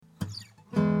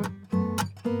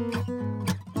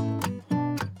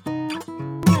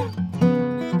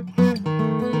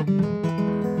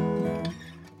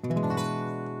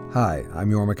Hi, I'm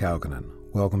Jorma Kaukonen.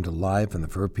 Welcome to Live from the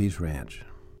Fur Peace Ranch.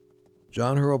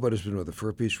 John Hurlbut has been with the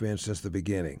Fur Peace Ranch since the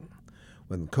beginning.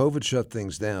 When COVID shut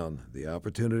things down, the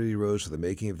opportunity arose for the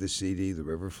making of this CD, The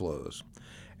River Flows.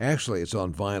 Actually, it's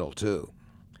on vinyl, too.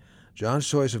 John's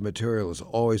choice of material is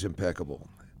always impeccable.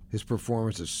 His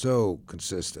performance is so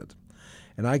consistent.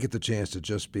 And I get the chance to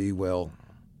just be, well,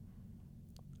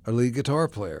 a lead guitar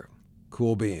player.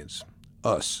 Cool beans.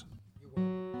 Us.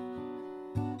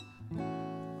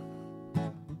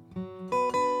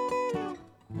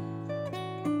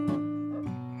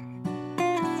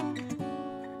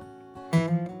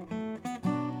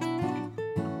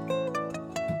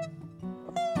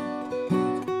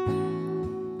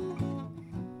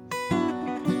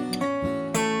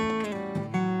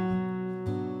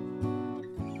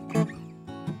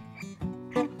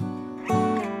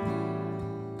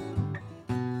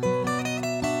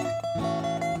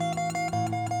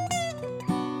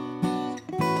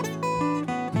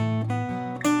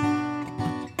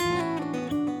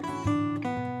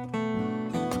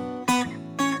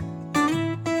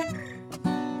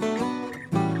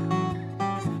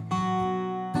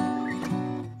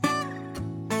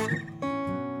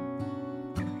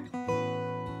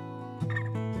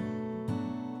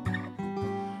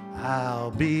 I'll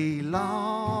be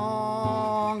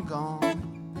long gone.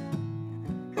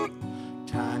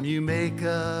 Time you make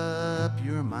up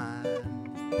your mind.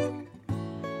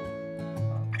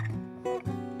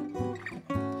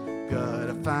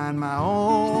 Gotta find my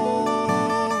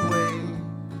own way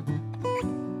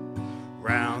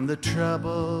round the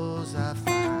troubles I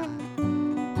find.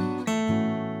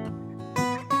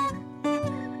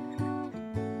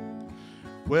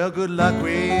 Well, good luck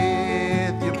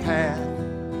with your path.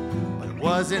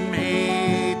 Wasn't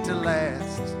made to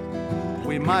last.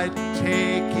 We might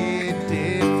take it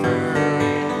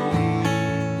differently.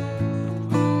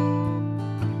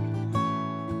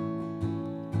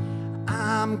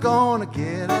 I'm gonna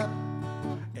get up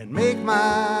and make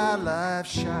my life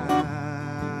shine.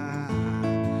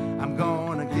 I'm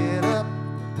gonna get up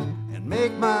and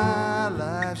make my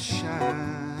life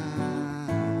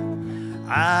shine.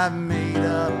 I've made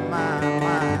up my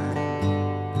mind.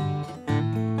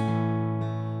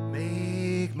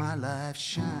 My life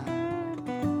shine.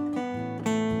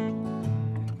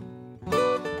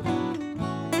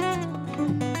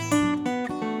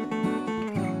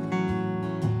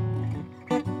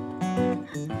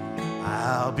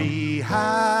 I'll be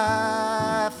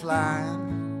high flying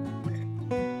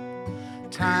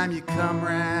time you come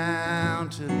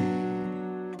round to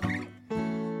me.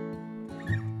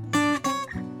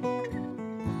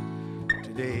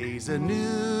 Today's a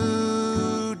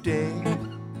new day,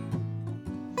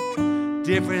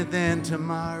 different than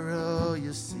tomorrow,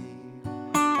 you see.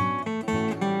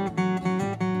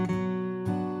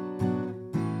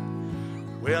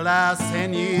 Well, I'll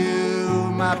send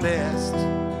you my best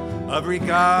of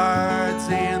regards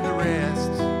and the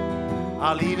rest.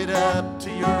 I'll leave it up to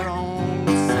your own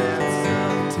sense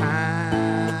of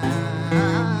time.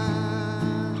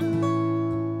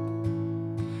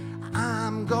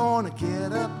 I'm gonna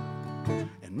get up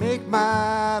and make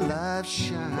my life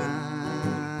shine.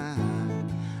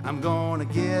 I'm gonna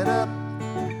get up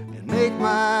and make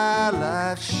my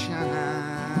life shine.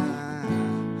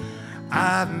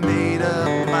 I've made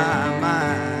up my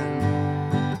mind.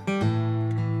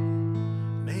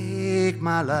 Make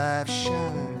my life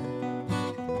shine.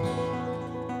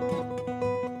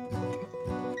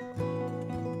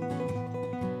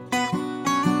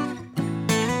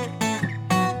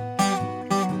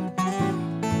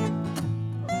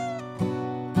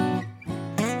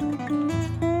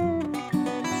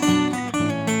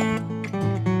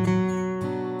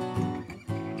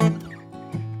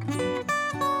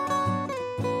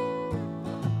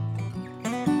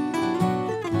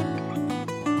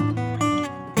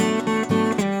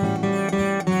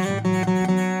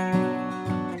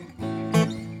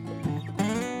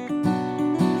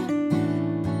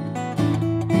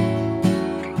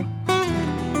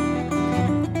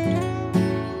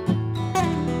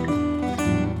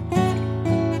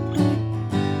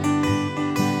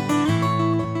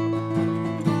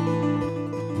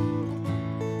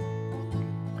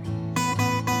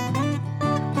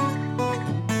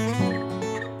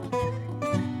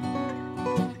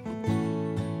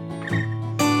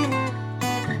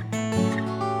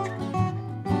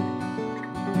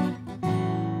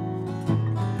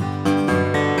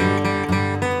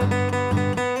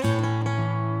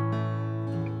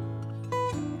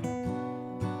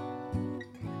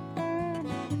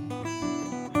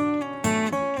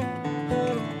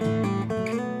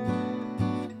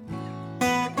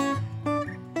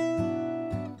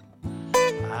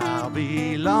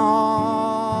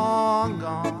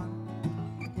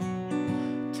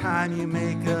 time you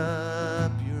make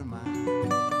up your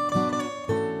mind.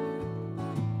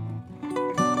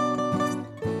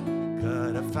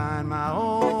 Gotta find my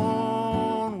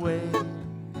own way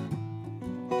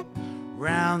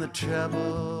round the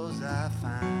troubles I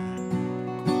find.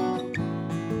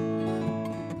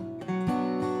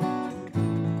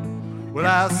 Well,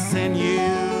 I'll send you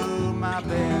my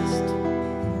best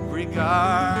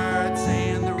regards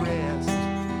and the rest.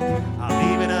 I'll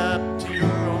leave it up to your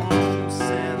own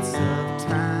sense of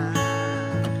time.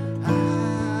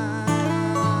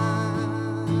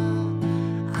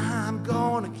 I'm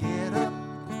gonna get up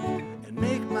and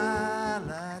make my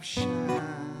life shine.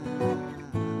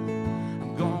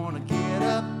 I'm gonna get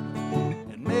up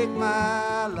and make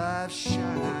my life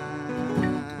shine.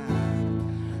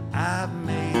 I've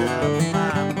made up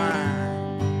my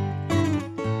mind.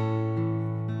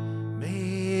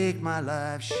 Make my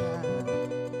life shine.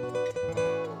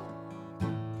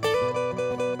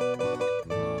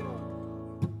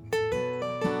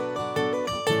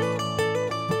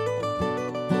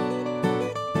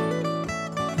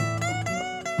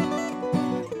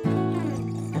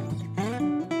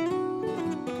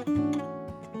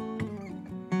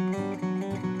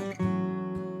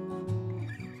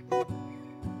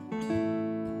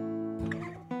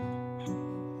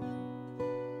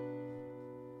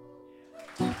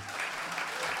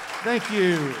 Thank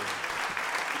you.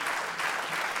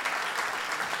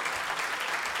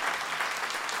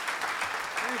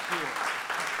 Thank you.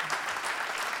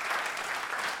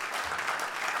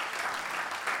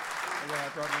 Yeah, I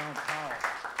brought my own towel.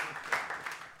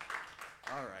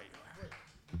 All right.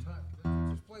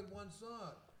 Just played one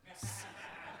song.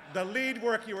 The lead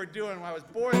work you were doing while I was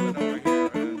boiling over here.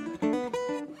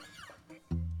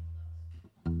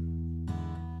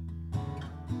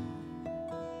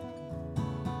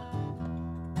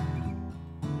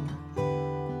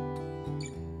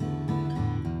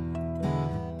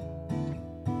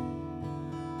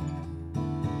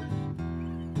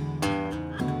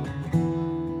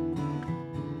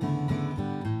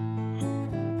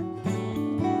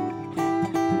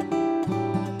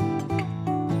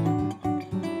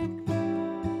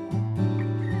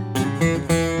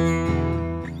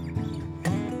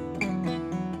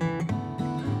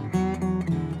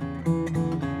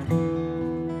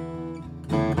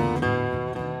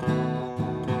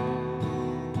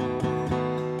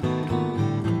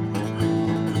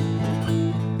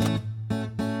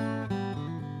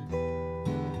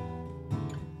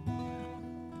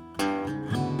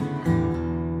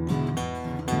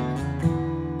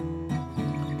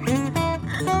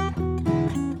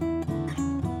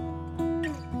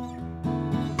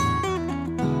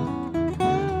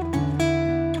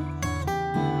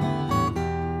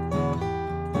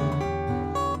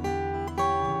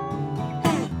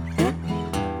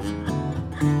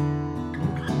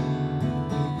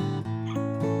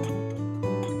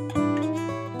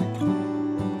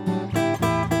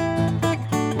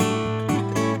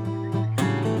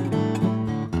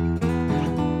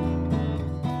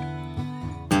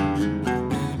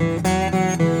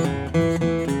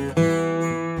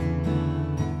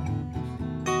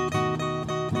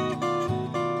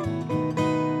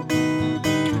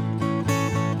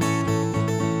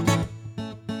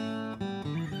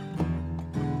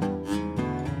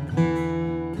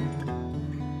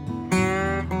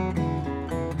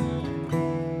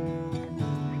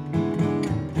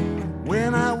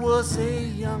 Was a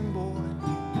young boy,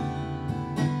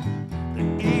 the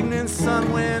evening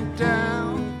sun went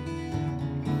down.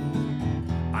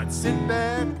 I'd sit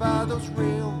back by those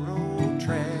railroad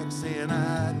tracks and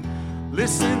I'd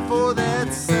listen for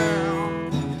that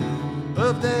sound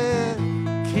of that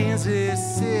Kansas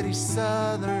City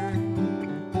Southern.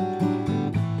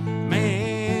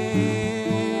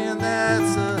 Man,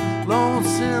 that's a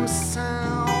lonesome sound.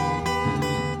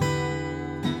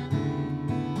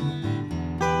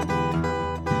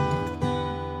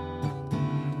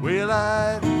 Well,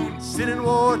 I'd sit and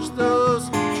watch those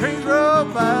trains roll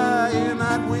by, and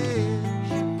I'd wish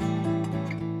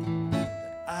that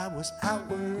I was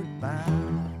outward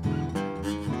bound.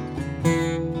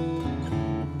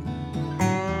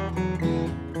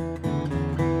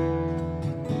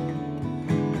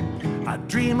 I'd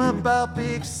dream about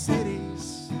big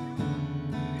cities,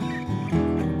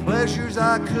 and pleasures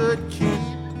I could keep.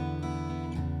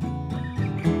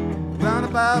 Round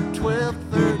about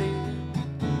 12:30.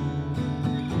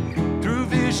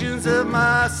 Visions of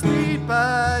my sleep,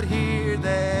 I'd hear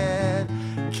that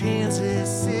Kansas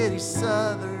City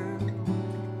Southern.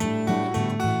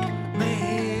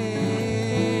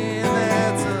 Man,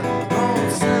 that's a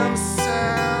lonesome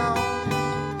sound.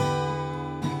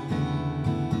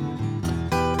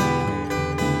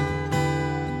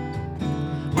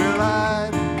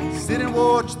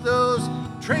 watch those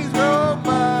trains roll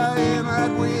by, and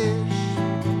I'd wish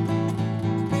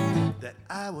that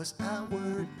I was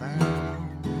outward bound.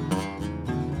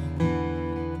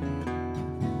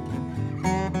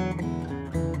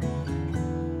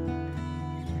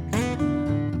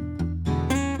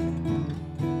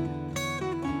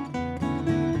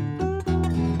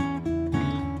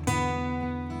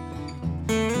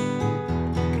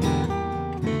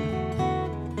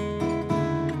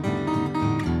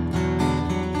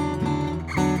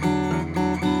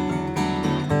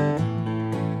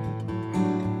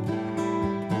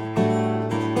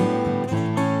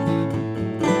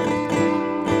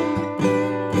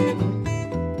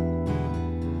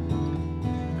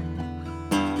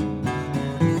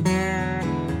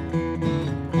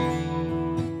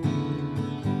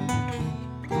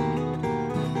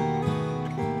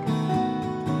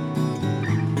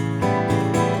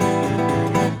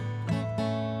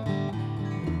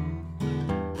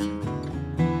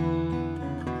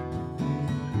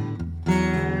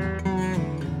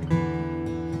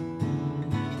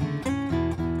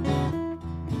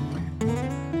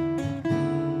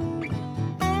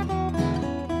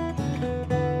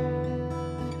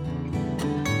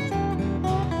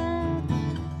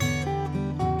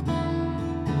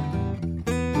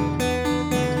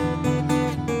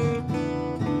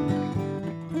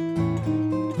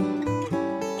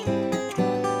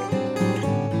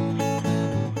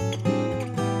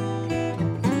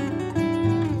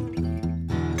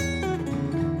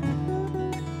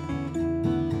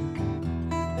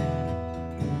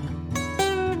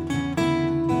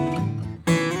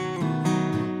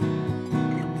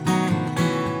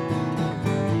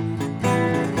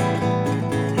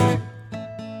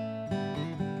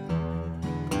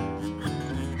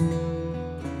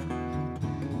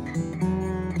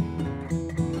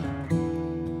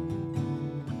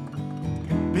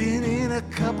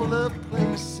 Couple of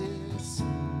places,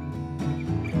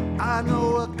 I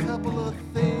know a couple of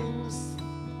things.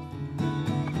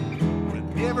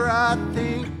 Whenever I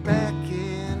think back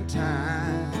in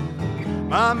time,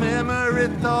 my memory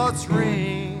thoughts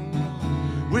ring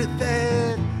with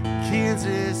that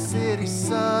Kansas City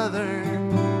Southern.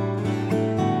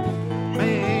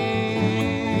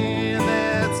 Man,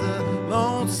 that's a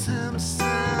lonesome sound.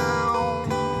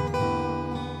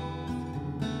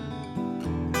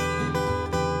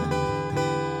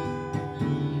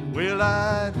 Well,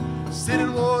 I'd sit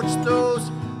and watch those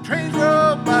trains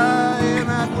roll by, and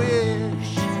I'd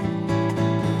wish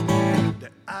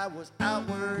that I was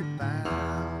outward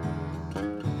bound.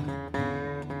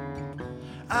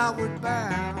 Outward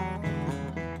bound.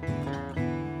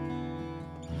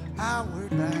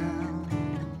 Outward bound.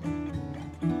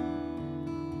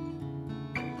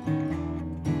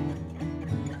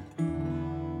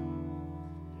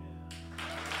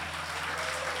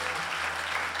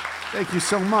 Thank you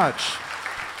so much.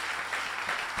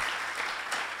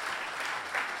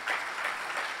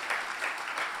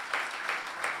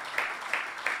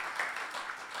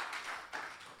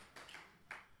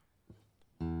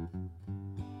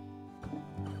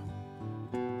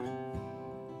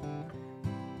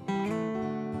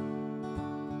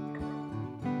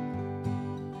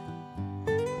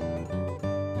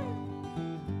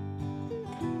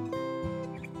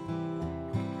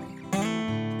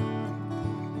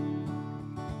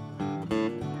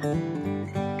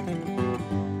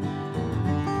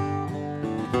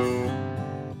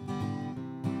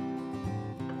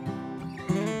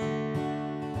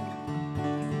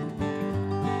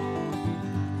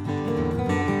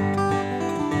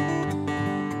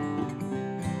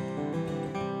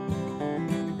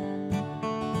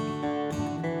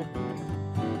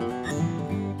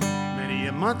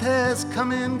 Month has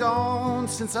come and gone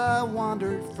since I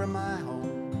wandered from my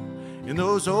home in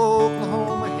those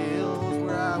Oklahoma hills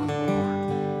where I was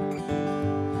born.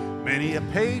 Many a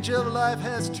page of life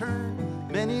has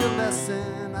turned, many a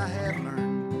lesson I have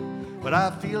learned, but I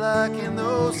feel like in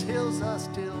those hills I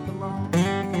still belong.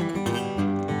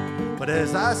 But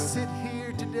as I sit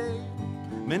here today,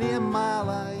 many a mile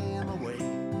I am away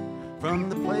from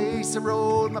the place I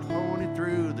rode my pony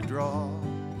through the draw,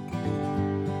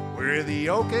 where the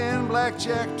oak and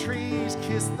blackjack trees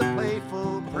kiss the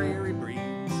playful prairie breeze.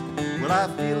 Well, I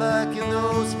feel like in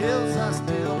those hills I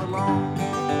still belong.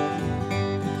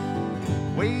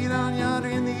 Way down yonder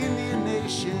in the Indian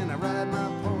Nation, I ride my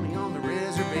pony on the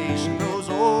reservation, those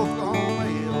Oklahoma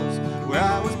hills where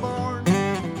I was born.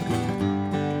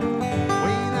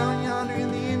 Way down yonder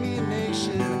in the Indian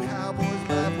Nation, a cowboy's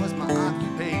life was my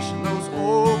occupation, those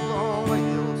Oklahoma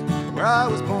hills where I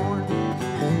was born.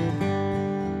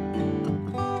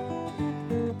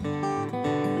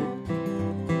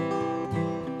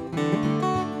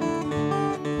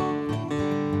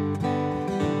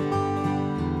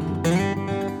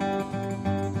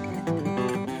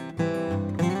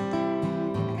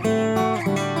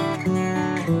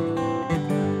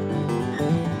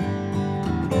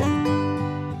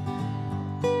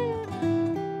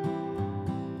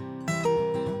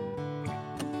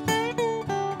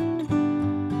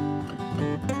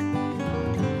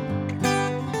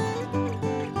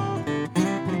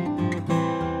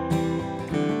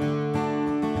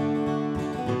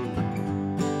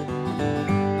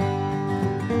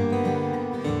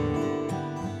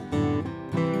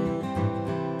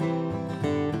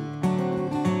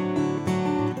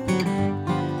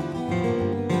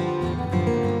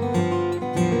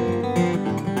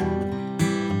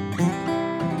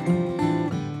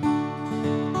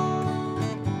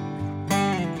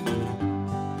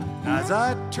 as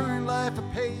I turn life a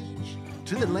page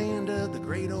to the land of the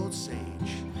great old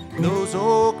sage, those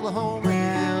Oklahoma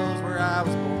hills where I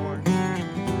was born,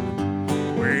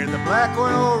 where the black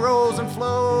oil rolls and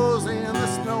flows and the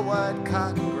snow white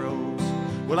cotton grows.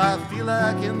 Well, I feel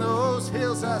like in those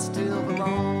hills I still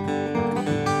belong.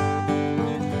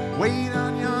 Way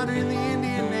down yonder in the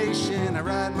Indian Nation, I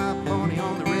ride my pony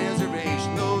on the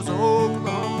reservation, those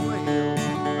Oklahoma hills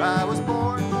where I was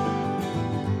born.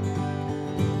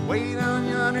 Way down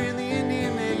yonder in the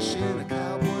Indian Nation, a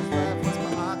cowboy's life was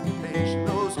my occupation,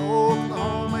 those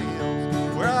Oklahoma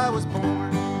hills where I was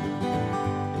born.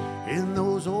 In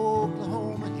those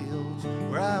Oklahoma hills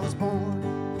where I was born.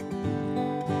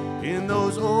 In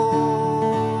those Oklahoma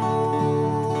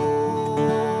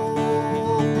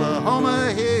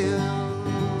hills.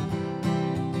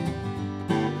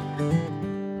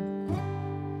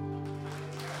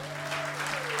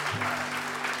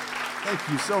 Thank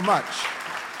you so much.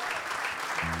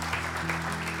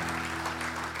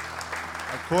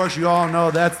 Of course, you all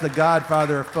know that's the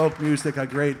godfather of folk music, a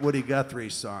great Woody Guthrie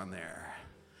song there.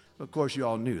 Of course, you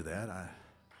all knew that.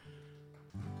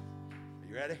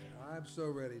 You ready? I'm so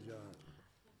ready, John.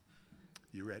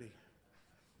 You ready?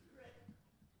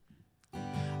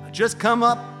 I just come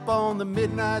up on the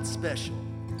midnight special.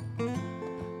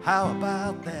 How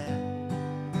about that?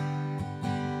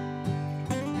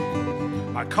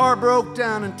 My car broke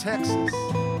down in Texas.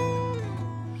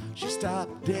 She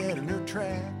stopped dead in her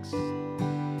tracks.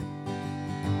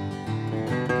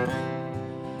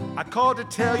 I called to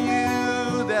tell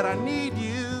you that I need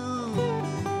you.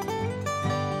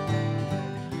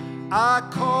 I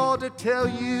called to tell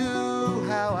you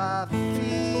how I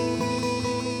feel.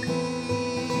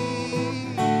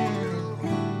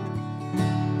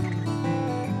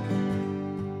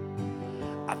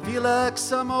 I feel like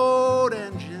some old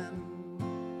engine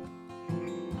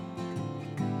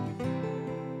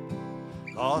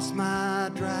lost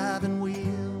my driving wheel.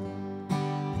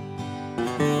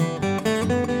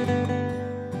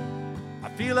 I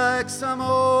feel like some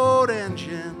old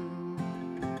engine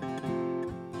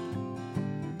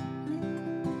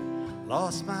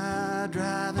lost my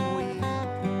driving wheel.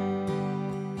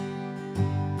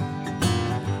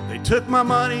 They took my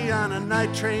money on a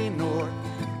night train north.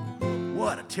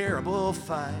 What a terrible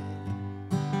fight.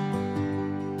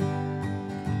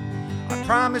 I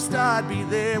promised I'd be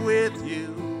there with you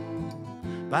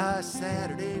by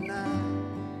Saturday night.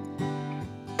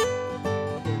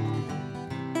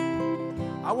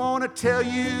 I want to tell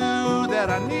you that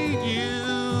I need you.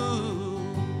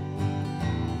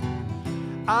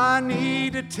 I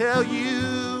need to tell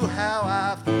you how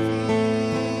I feel.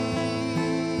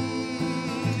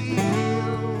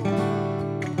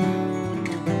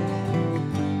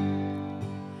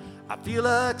 I feel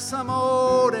like some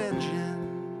old engine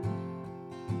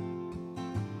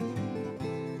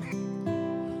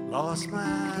lost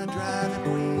my driving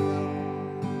wheel.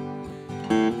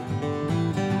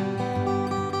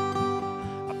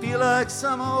 I feel like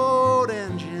some old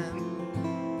engine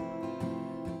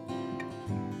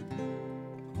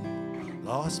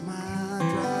lost my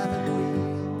driving wheel.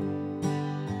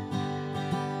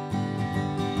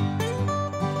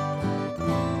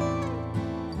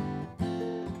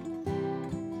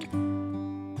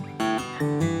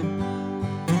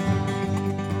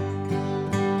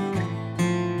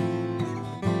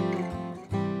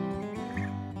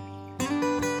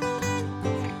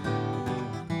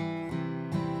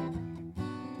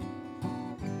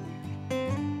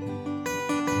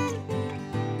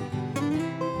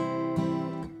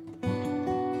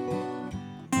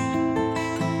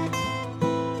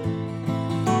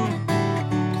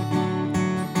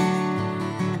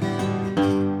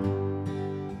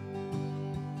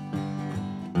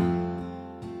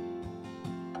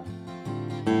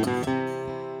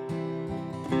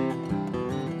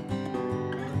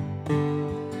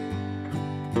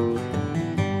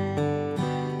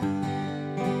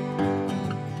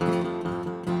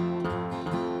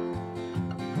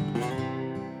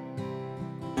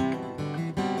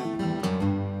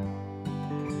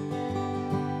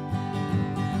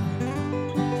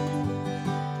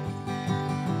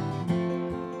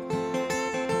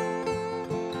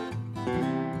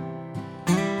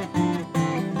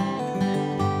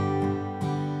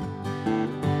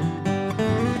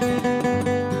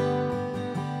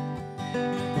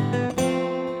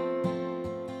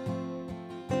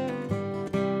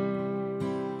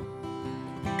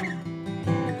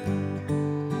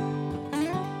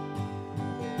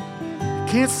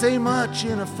 Can't say much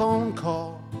in a phone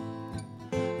call,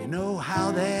 you know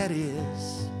how that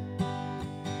is.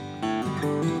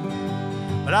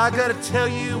 But I gotta tell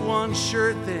you one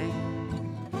sure thing,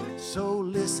 So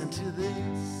listen to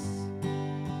this.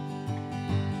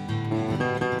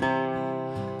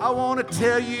 I want to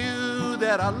tell you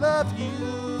that I love you.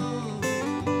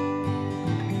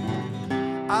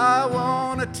 I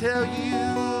want to tell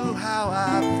you how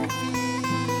I feel.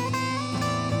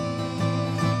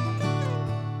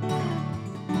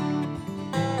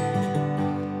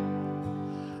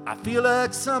 I feel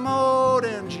like some old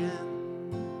engine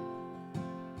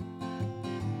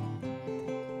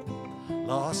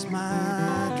lost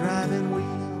my driving wheel.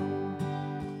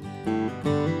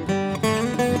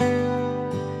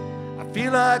 I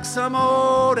feel like some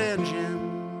old engine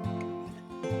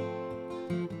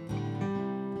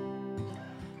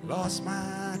lost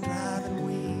my driving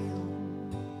wheel.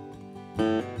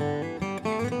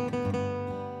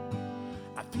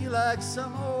 I feel like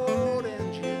some old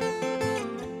engine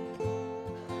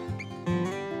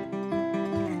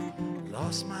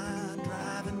lost my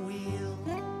driving wheel.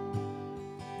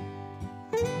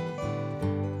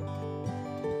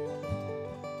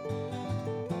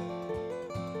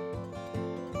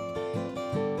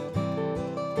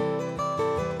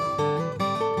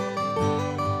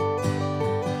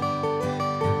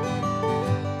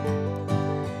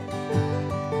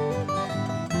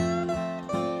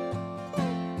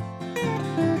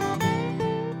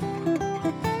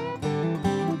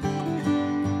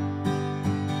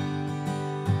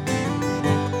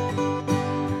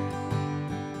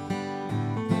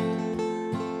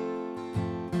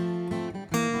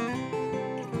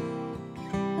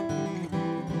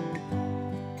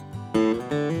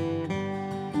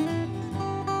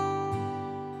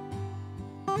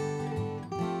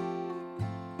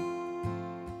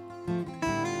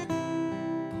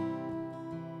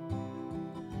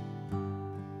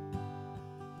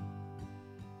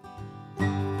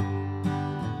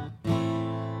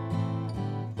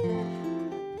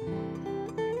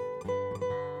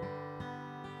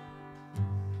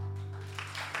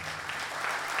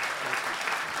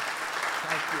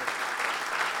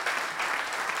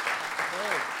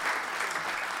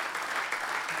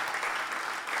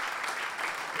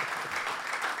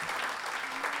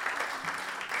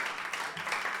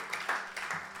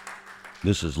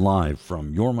 This is live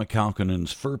from Jorma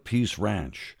Kaukonen's Fur Peace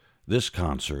Ranch. This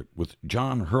concert with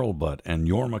John Hurlbut and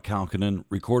Jorma Kaukonen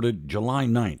recorded July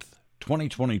 9th,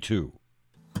 2022.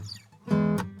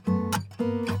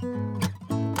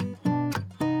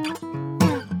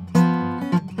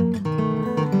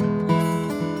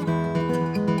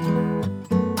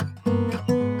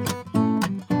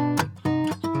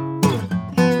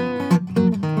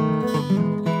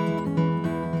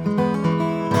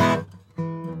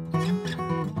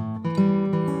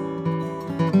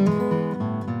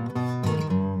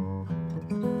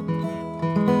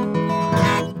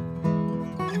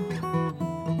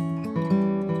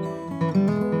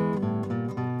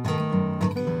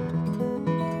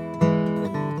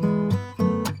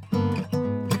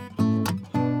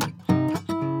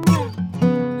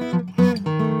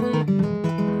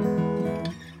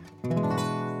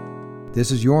 This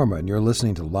is Jorma, and you're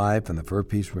listening to Live from the Fur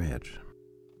Peace Ranch.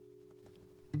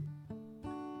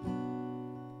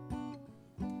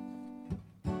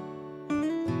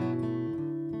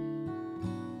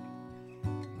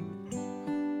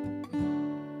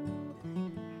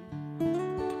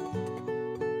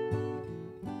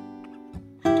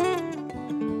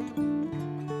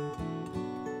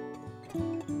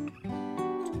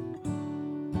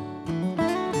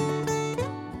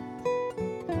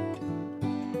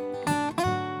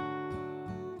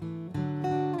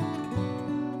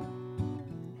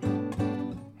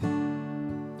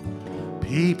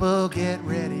 People get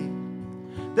ready,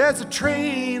 there's a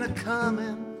train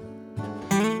a-comin',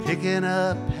 picking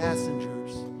up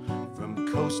passengers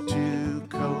from coast to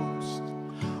coast.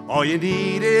 All you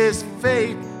need is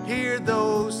faith, hear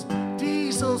those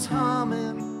diesels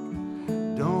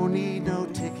humming. Don't need no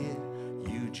ticket,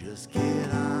 you just get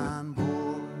on board.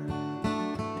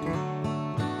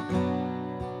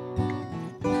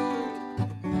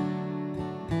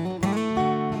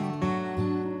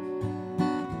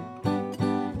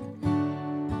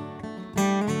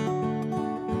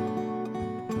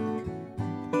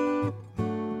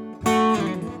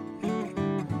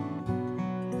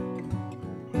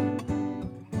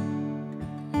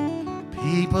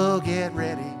 People get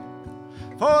ready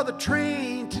for the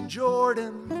train to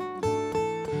Jordan.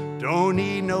 Don't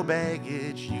need no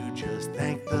baggage, you just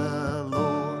thank the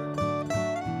Lord.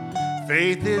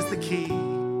 Faith is the key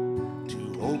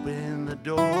to open the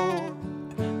door.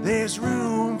 There's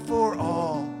room for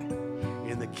all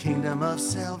in the kingdom of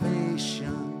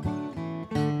salvation.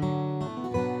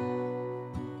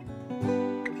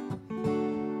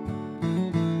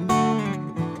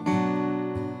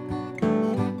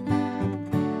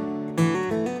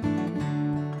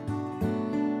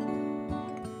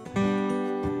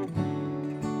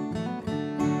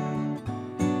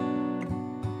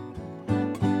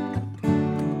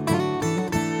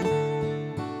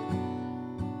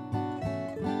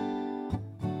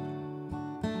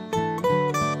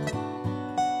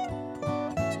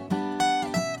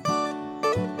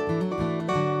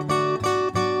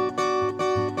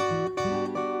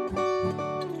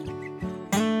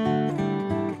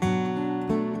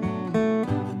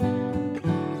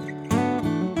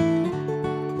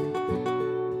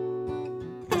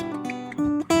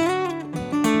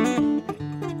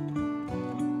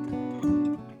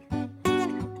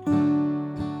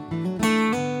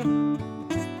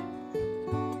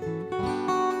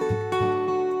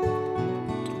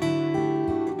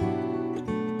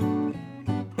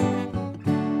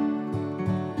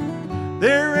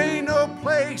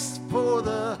 for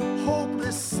the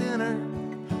hopeless sinner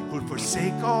who'd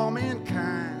forsake all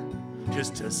mankind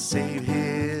just to save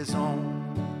his own.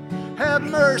 Have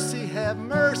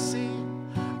mercy,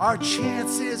 our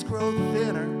chances grow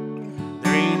thinner.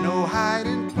 There ain't no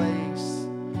hiding place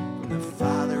from the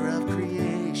Father of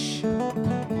creation.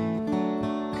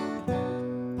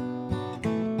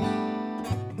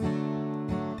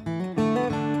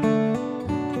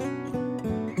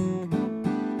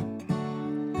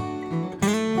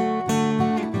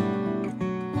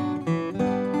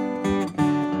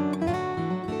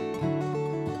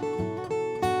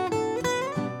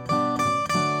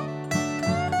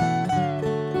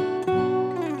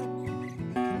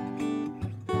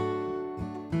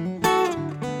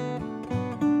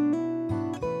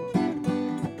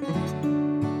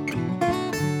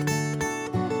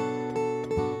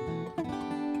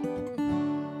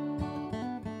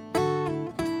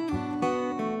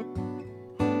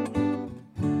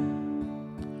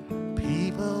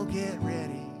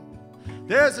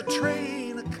 There's a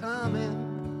train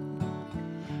a-comin',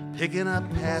 picking up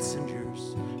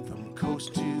passengers from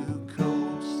coast to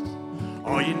coast.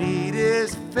 All you need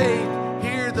is faith,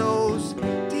 hear those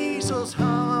diesels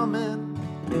humming.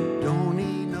 Don't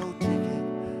need no ticket,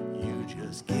 you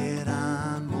just get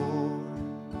on board.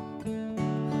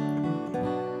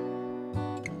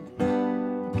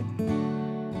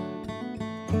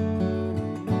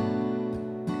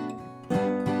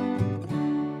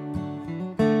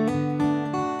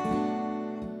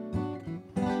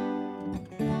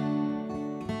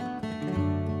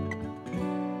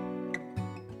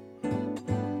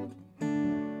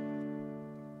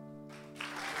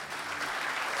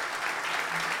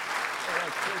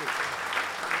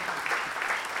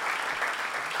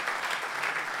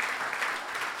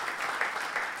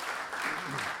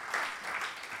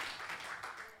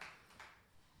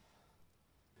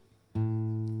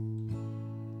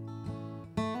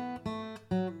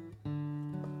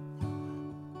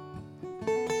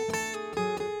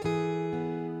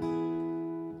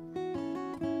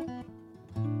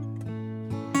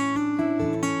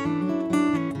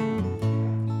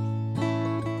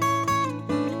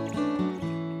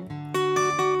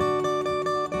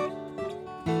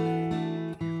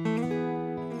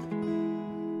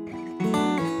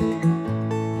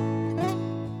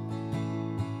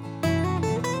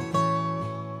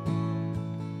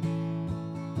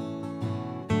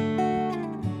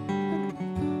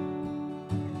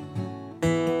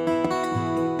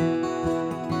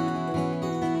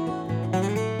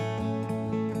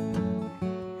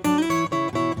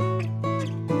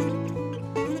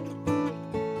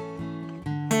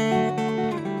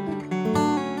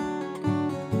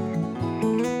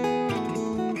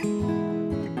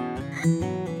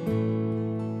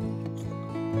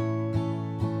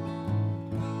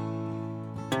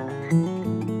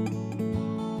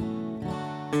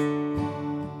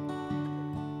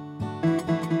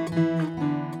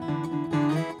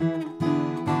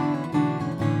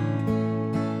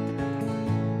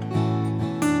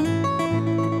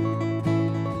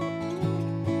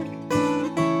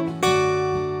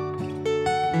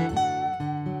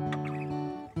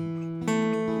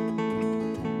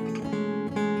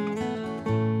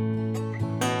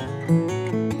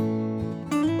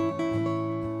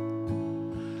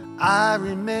 I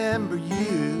remember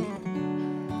you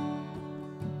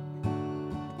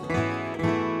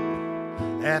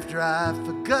after I've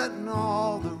forgotten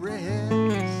all the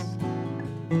rest.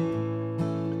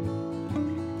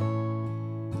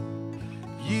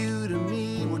 You to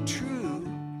me were true.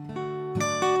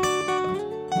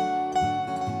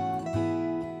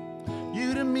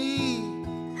 You to me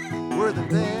were the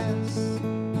best.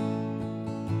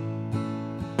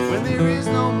 When there is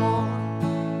no more,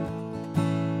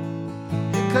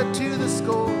 cut to the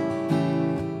score,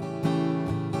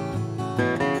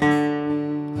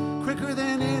 quicker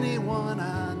than anyone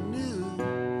I knew.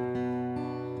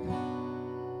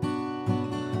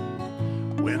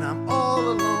 When I'm all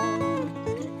alone,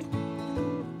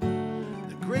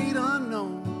 the great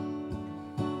unknown,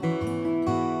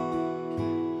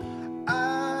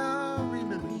 I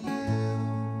remember you.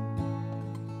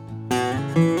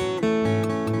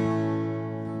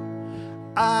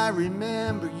 I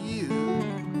remember you.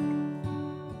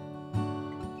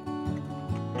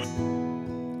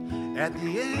 At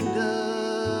the end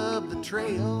of the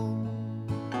trail,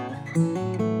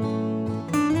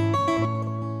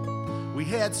 we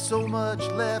had so much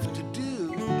left to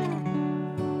do.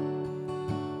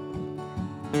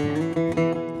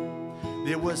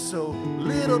 There was so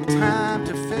little time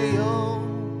to fail.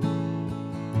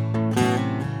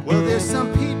 Well, there's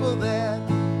some people that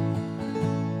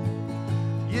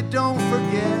you don't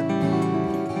forget.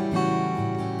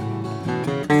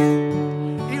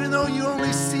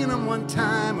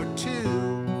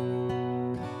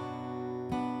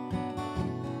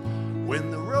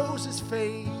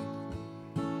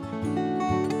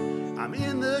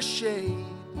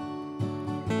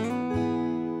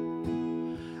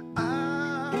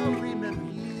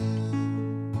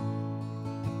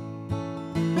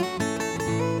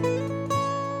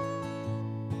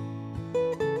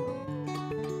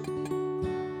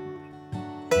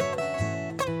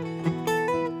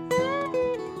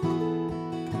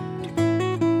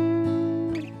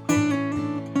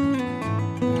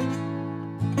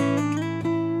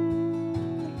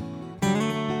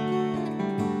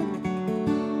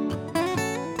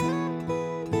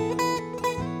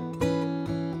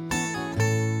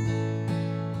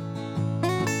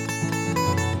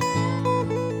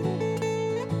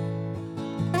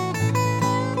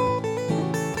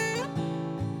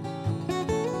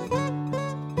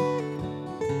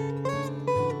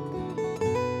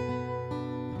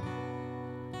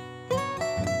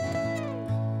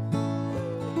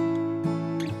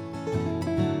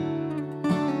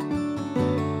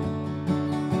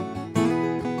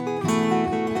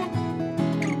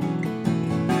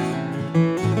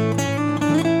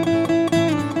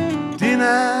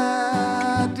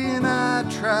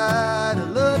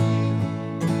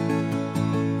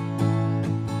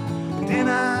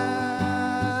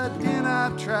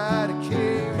 try to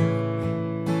care.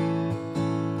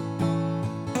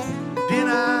 Did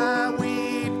I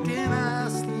weep, did I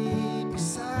sleep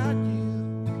beside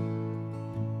you,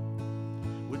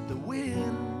 with the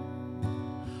wind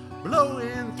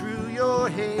blowing through your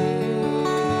hair?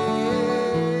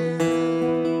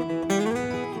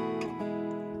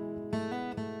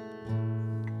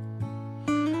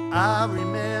 I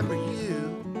remember you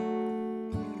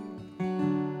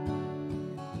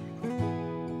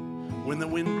when the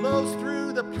wind blows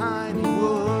through the piney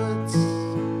woods.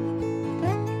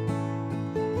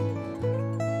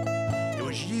 It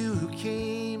was you who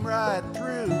came right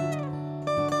through.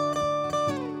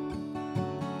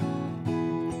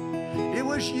 It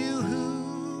was you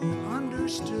who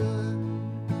understood.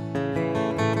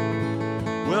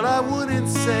 Well, I wouldn't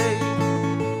say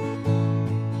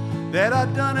that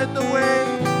I'd done it the way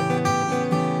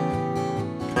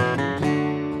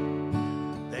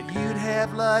that you'd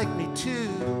have liked me to.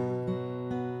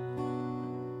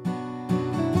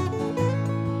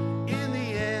 In the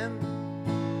end,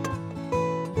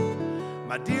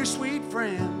 my dear sweet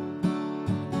friend,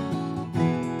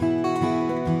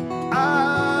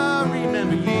 I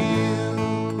remember you.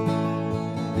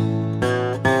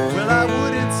 Well, I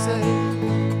wouldn't say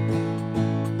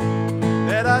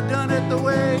that I'd done it the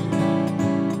way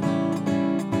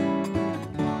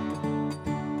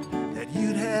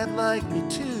like me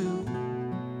too.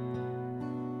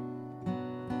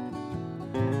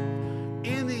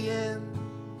 In the end,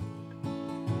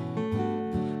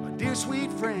 my dear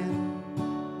sweet friend,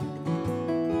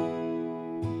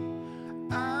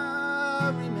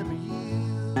 I remember you.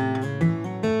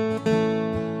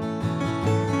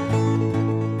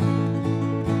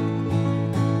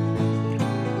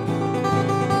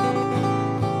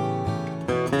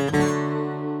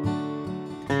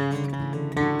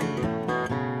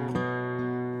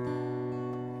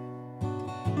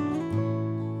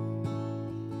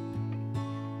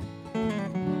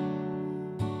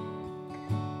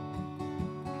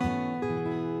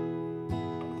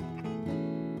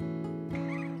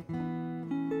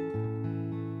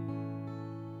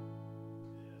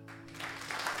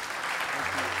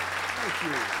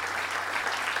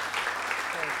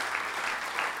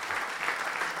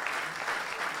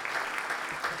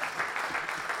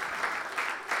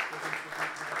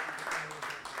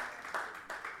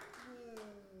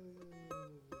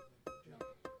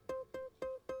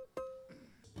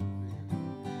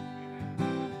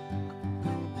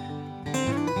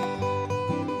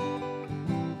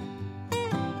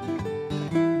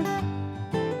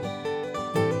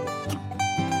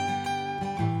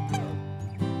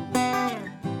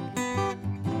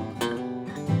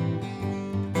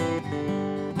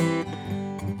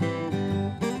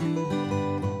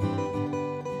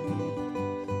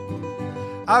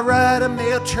 I ride a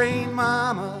mail train,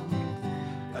 mama,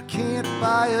 I can't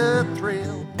buy a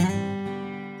thrill.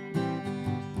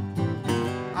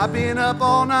 I've been up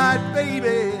all night,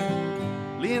 baby,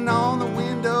 leaning on the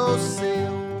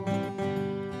windowsill.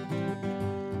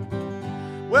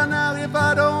 Well, now if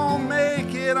I don't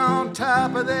make it on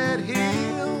top of that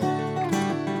hill,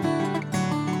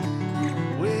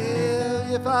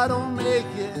 well, if I don't make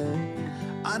it,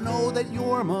 I know that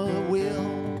Jorma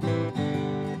will.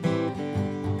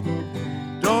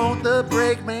 Don't the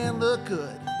brakeman look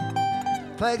good,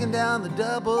 flagging down the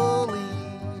double E?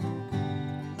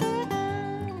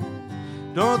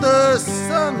 Don't the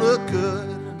sun look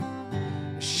good,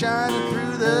 shining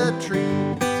through the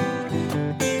trees?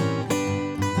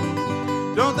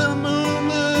 Don't the moon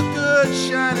look good,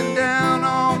 shining down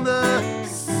on the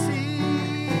sea?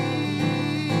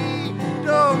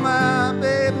 Don't my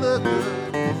babe look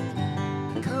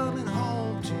good, coming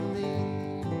home to me?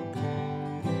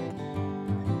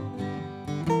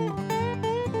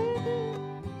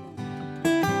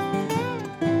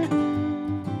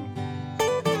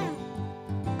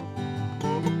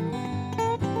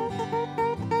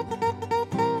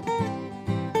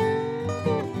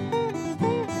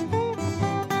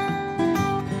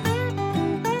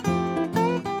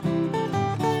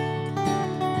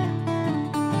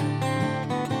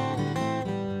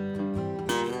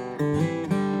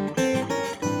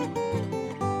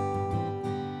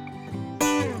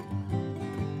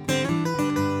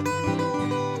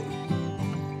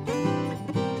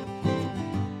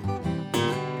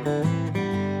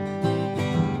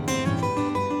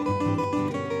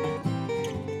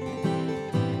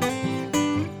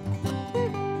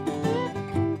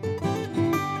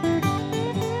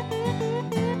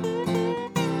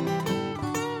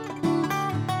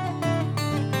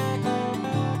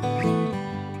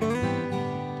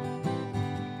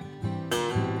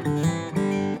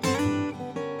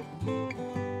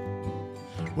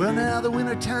 Well, now the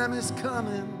winter time is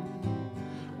coming,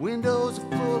 windows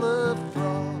are full of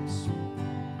frost.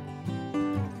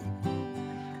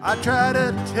 I try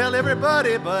to tell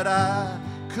everybody, but I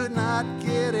could not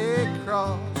get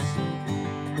across.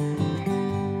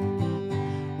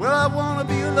 Well, I wanna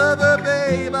be your lover,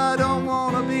 babe, I don't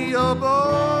wanna be your boss.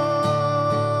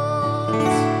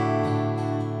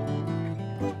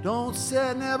 Don't say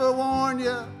I never warned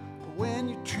you when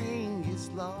your train gets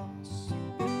lost.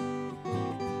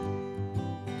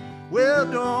 Well,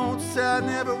 don't say I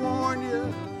never warned you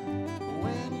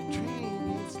when your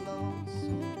train gets lost.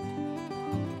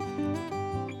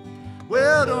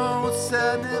 Well, don't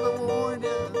say I never warned you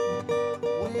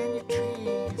when your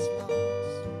train gets lost.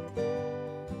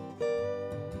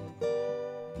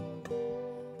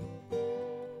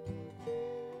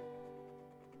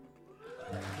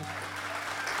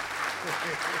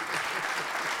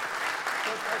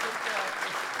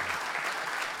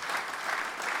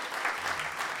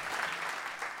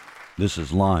 This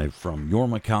is live from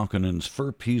Jorma Kaukonen's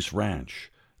Fur Peace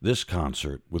Ranch. This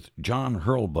concert with John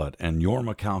Hurlbut and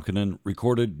Jorma Kaukonen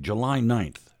recorded July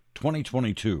 9th,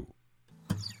 2022.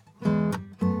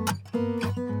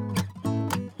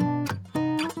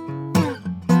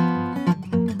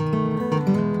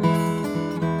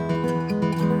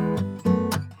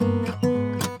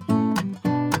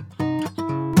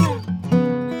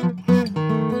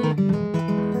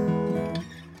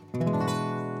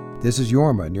 This is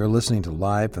Jorma, and you're listening to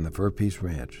Live from the Fur Peace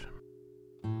Ranch.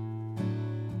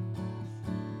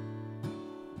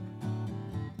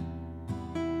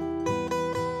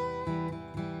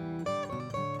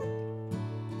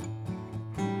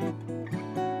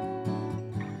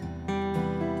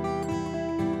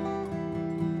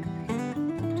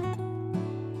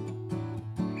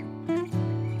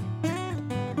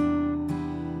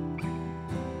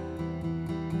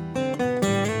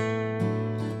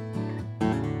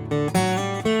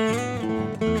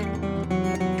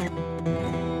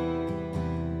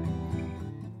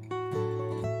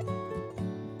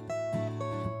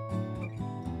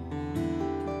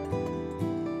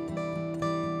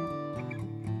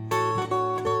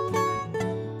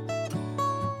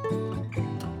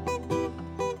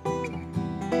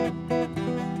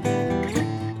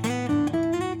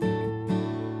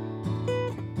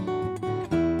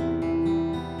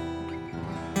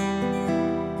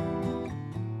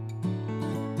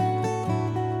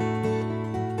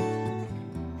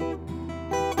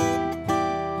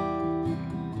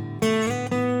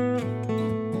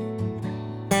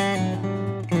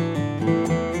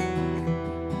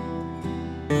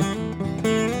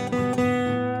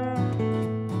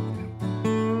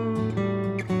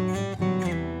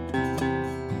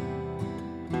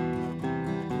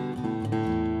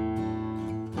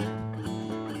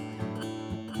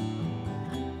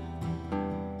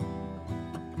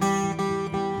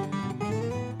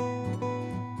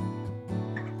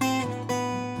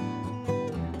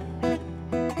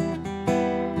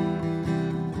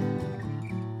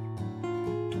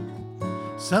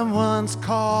 Someone's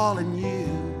calling you.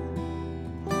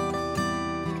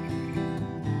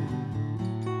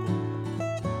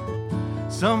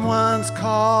 Someone's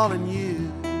calling you.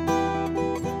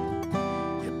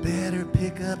 You better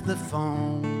pick up the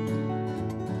phone.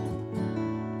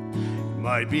 It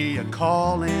might be a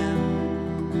calling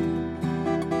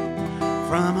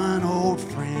from an old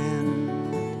friend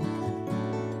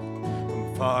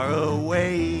from far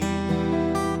away.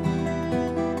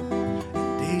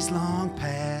 Days long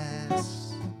past.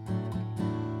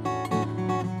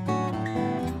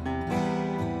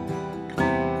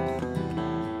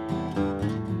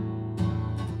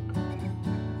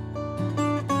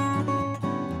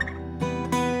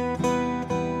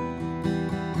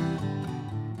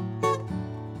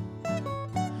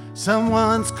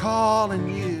 Someone's calling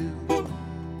you.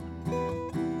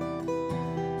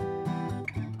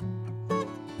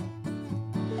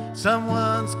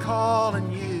 Someone's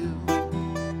calling you.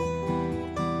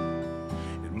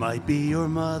 It might be your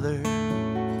mother,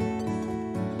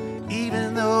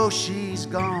 even though she's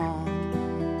gone.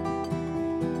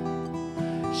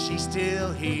 She's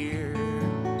still here,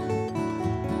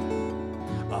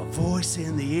 a voice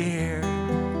in the air.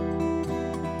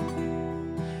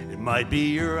 It might be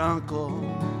your uncle,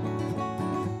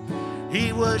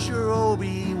 he was your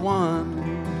Obi-Wan.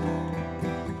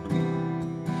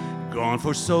 Gone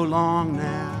for so long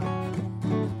now,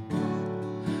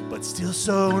 but still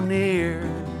so near.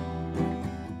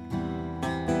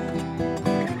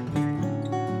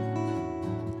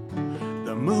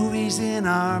 The movies in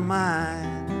our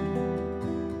mind,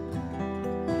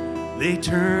 they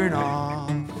turn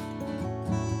off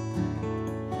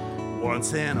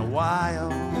once in a while.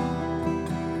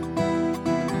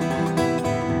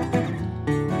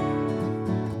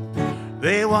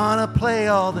 They wanna play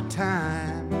all the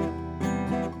time,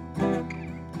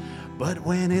 but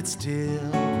when it's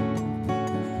still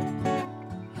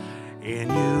and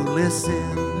you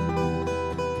listen,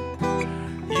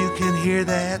 you can hear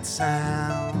that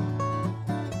sound,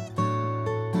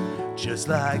 just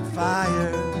like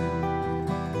fire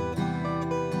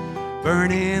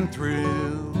burning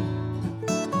through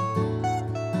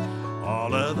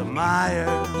all of the mire.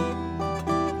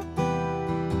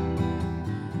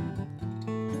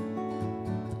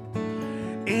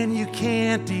 And you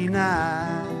can't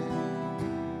deny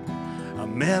a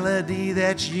melody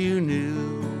that you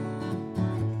knew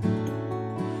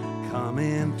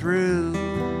coming through,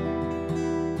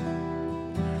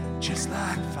 just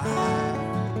like fire.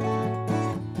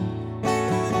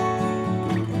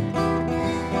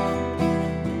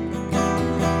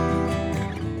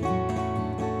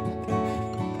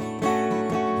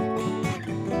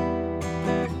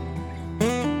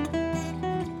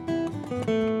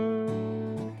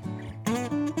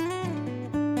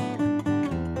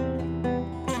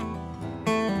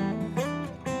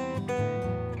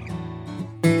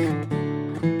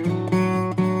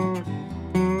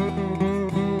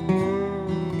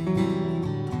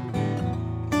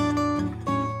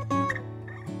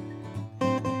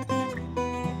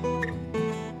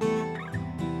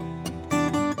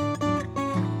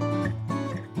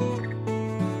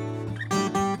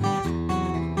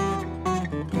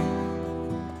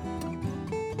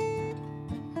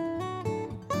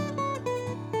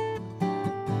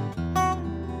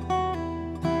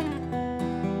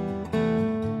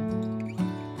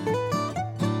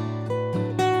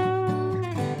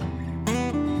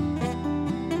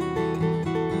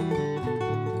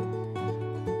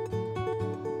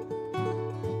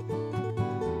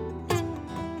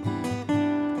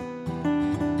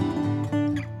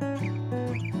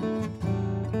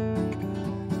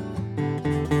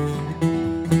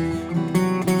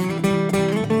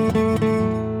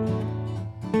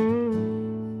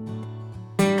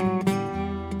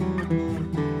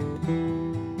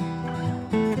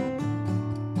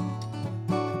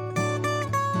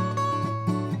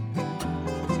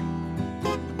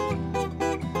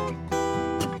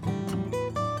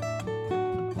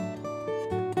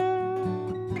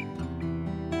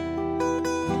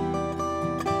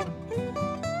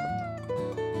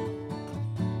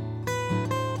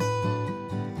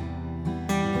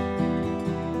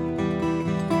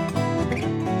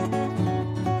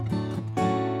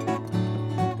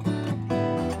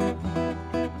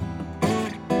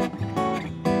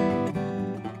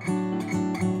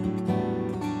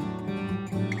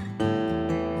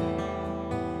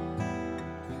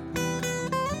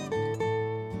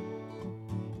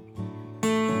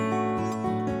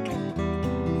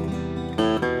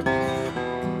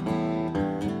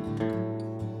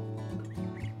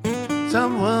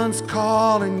 Someone's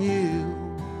calling you.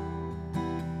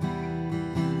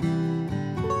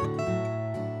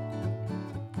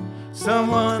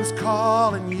 Someone's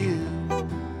calling you.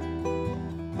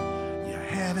 You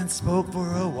haven't spoke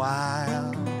for a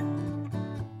while.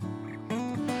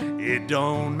 It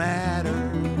don't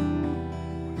matter.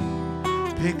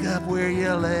 Pick up where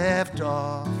you left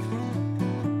off.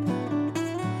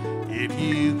 If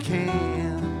you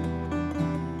can,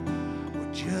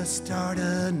 or just start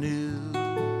anew.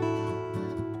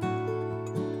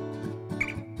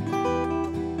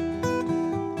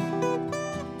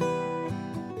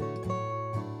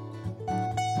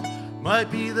 Might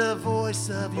be the voice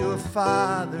of your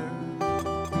father.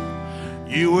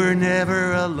 You were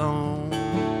never alone.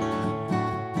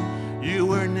 You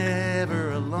were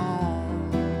never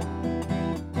alone.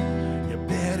 You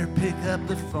better pick up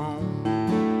the phone.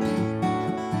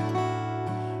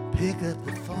 Pick up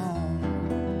the phone.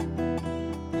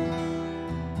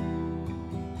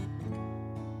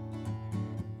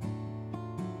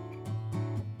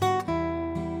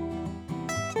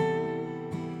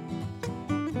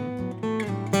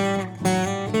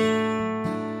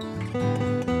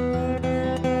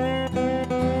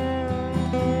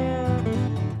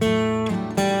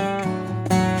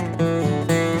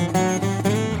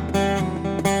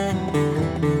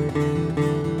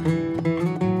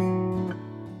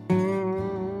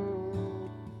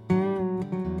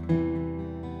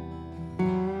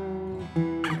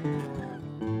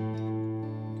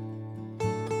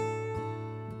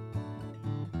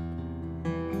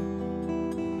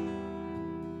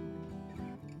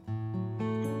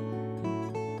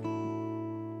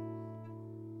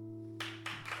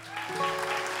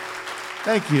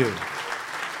 Thank you.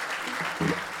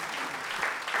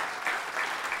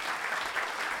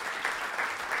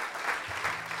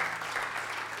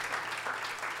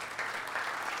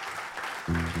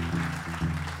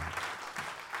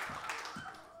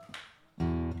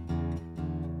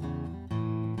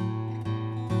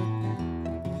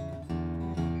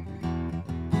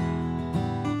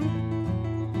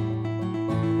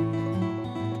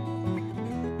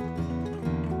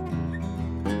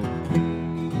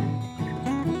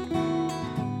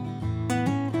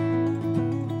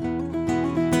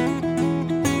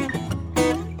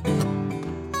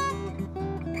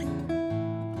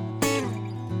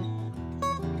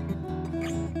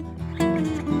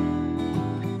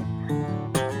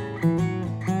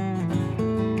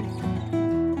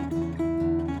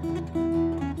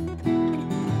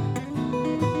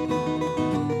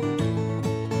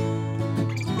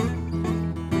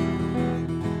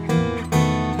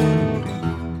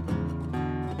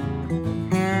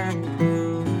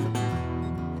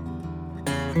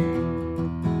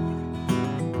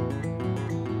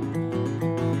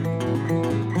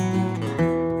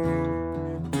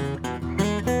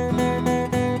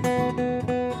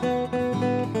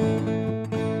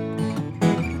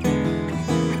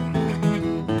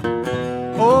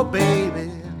 Oh, baby,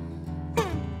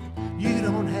 you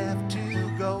don't have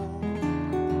to go.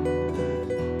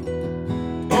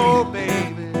 Oh,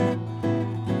 baby,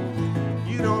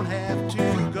 you don't have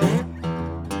to go.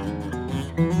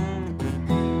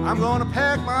 I'm gonna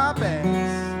pack my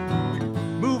bags,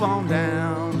 move on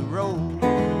down the road.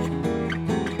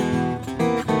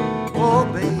 Oh,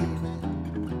 baby,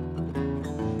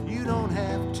 you don't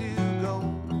have to go.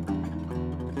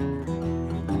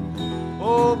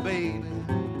 Oh, baby,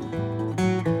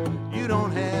 you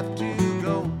don't have to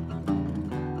go.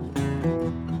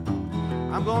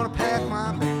 I'm gonna pack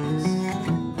my bags,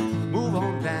 move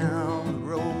on down the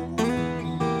road.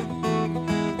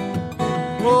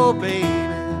 Oh, baby,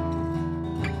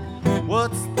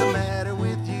 what's the matter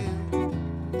with you?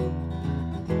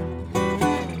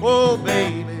 Oh,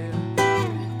 baby,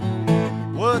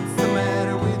 what's the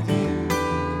matter with you?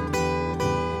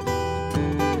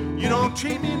 You don't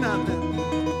treat me nothing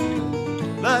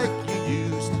like you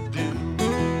used to do.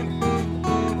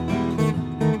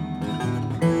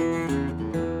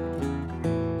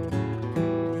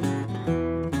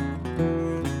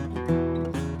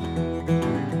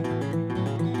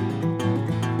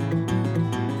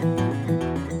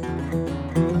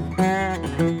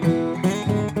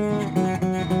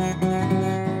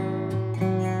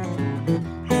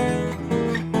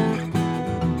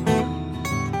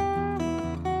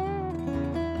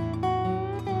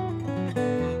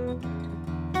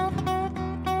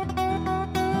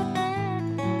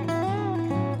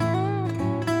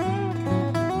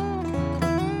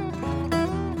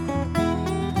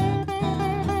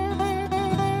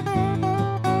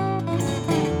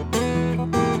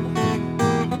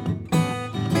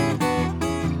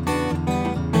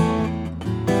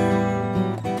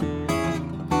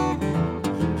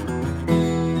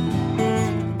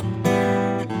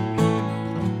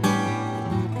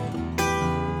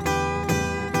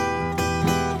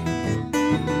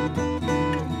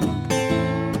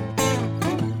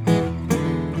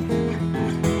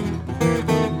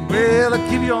 Well, I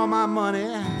give you all my money,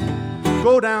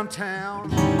 go downtown,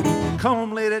 come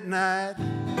home late at night,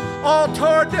 all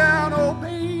tore down. Oh,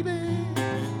 baby,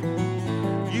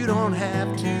 you don't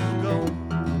have to go.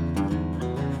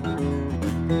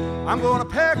 I'm gonna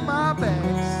pack my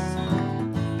bags,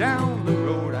 down the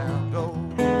road I'll go.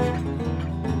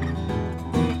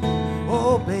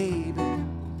 Oh, baby,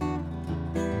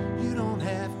 you don't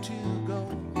have to go.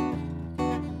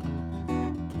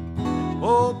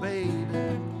 Oh, baby,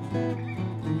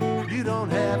 you don't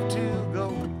have to go.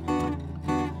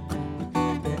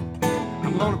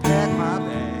 I'm gonna pack my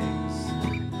bags,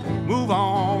 move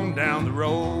on down the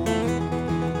road.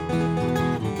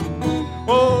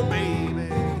 Oh, baby,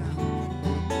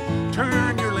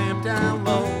 turn your lamp down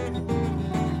low.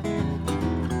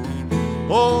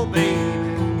 Oh,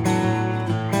 baby,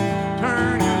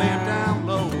 turn your lamp down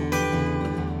low.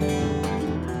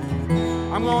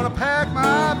 I'm gonna pack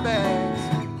my bags,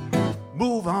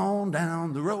 move on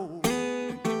down the road.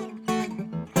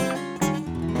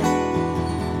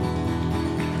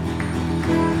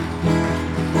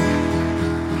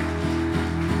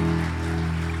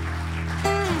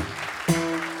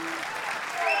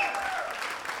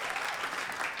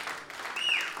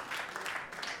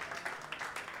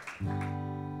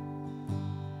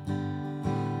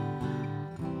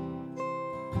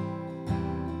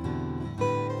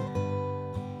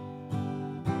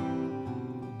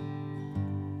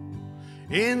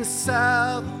 In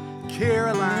South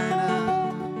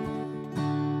Carolina,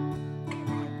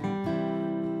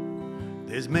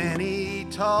 there's many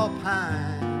tall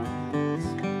pines.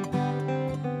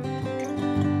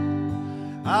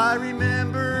 I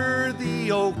remember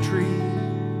the oak tree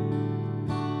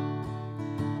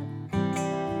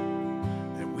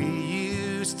that we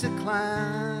used to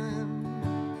climb,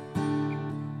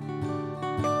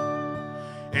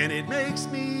 and it makes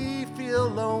me feel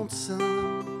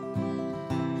lonesome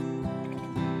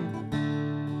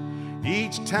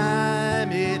each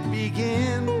time it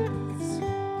begins,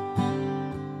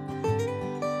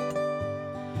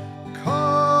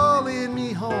 calling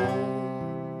me home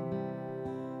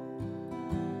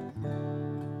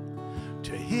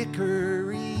to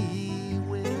Hickory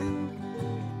Wind.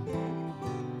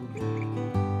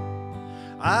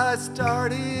 I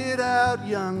started out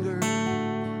younger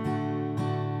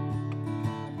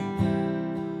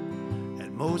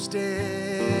at most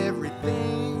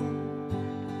everything,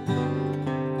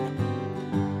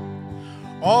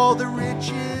 all the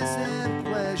riches and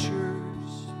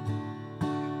pleasures.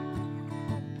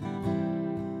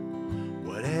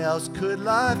 What else could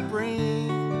life bring?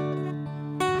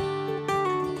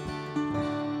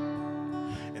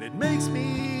 And it makes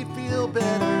me feel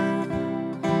better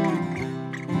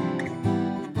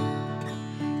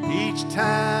each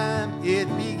time it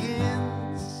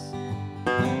begins,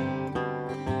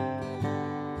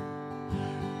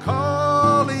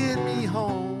 calling me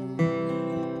home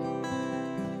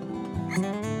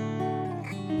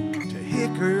to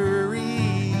Hickory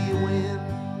Wind.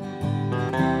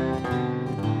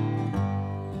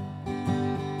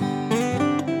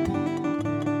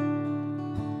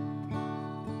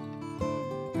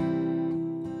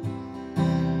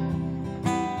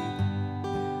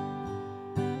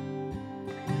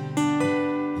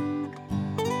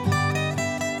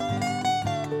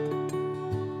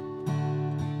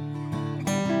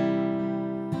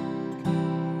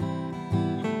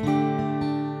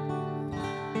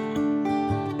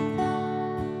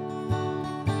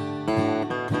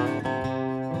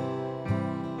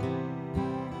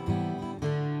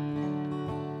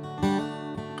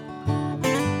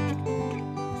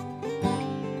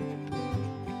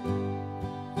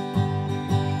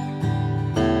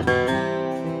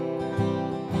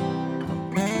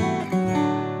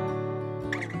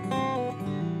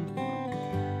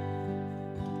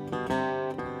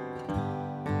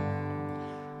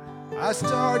 I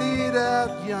started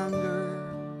out younger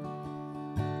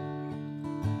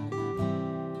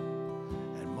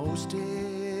at most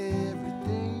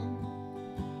everything,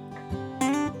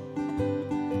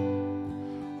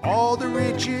 all the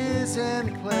riches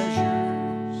and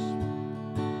pleasures.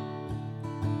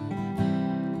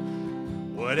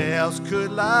 What else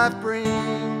could life bring?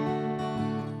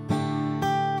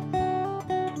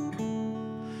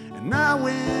 And now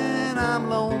when I'm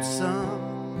lonesome,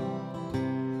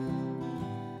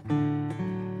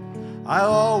 I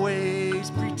always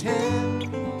pretend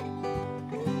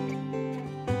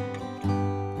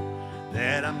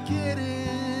that I'm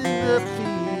getting the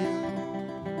feel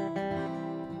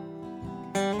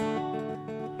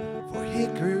for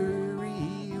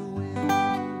Hickory Wind.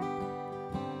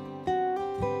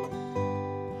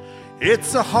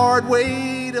 It's a hard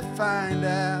way to find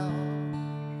out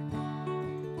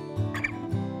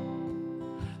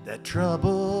that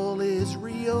trouble is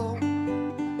real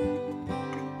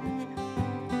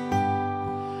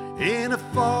in a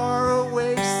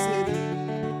faraway city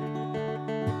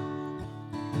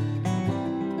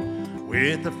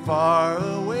with a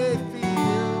faraway feel.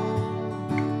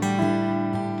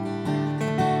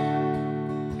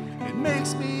 It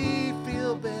makes me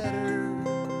feel better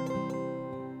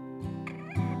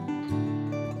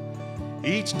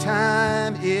each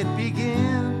time it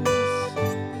begins,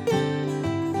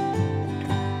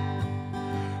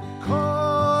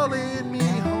 calling me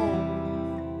home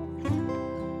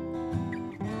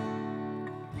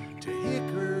to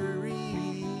Hickory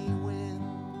Wind.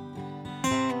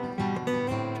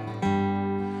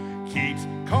 Keeps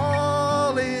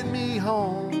calling me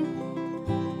home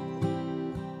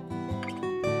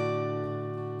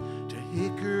to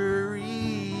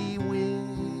Hickory Wind.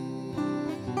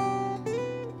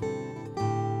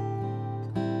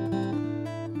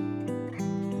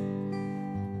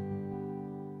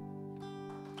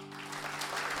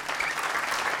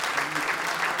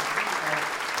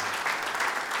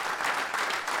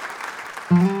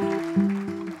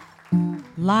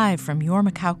 Live from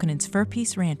Jorma Kaukonen's Fur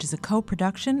Peace Ranch is a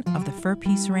co-production of the Fur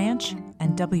Peace Ranch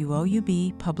and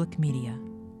WOUB Public Media.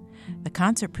 The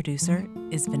concert producer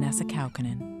is Vanessa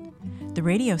Kaukonen. The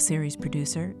radio series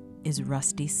producer is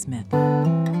Rusty Smith.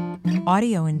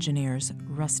 Audio engineers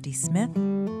Rusty Smith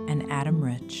and Adam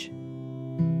Rich.